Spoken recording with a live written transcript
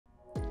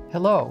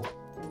Hello,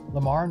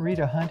 Lamar and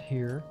Rita Hunt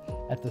here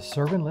at the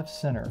Serve&Lift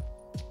Center,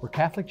 where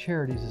Catholic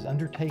Charities is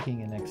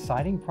undertaking an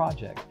exciting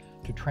project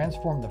to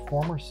transform the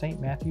former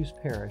St. Matthew's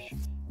Parish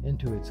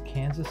into its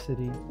Kansas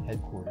City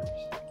headquarters.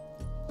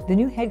 The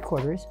new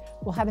headquarters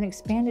will have an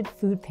expanded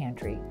food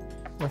pantry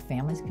where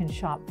families can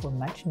shop for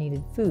much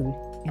needed food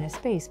in a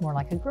space more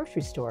like a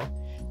grocery store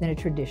than a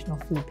traditional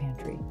food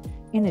pantry.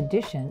 In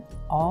addition,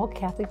 all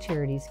Catholic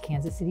Charities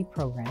Kansas City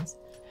programs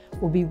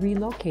will be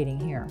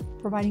relocating here,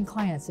 providing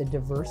clients a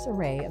diverse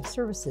array of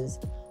services,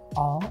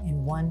 all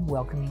in one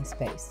welcoming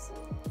space.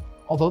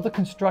 Although the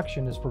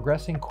construction is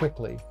progressing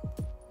quickly,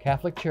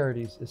 Catholic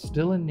Charities is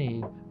still in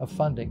need of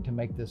funding to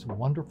make this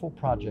wonderful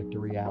project a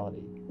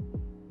reality.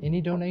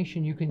 Any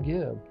donation you can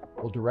give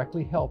will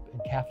directly help in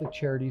Catholic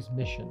Charities'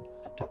 mission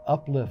to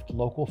uplift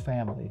local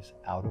families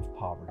out of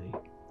poverty.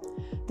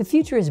 The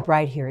future is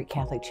bright here at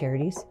Catholic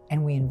Charities,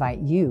 and we invite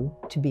you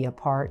to be a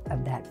part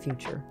of that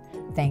future.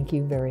 Thank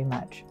you very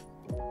much.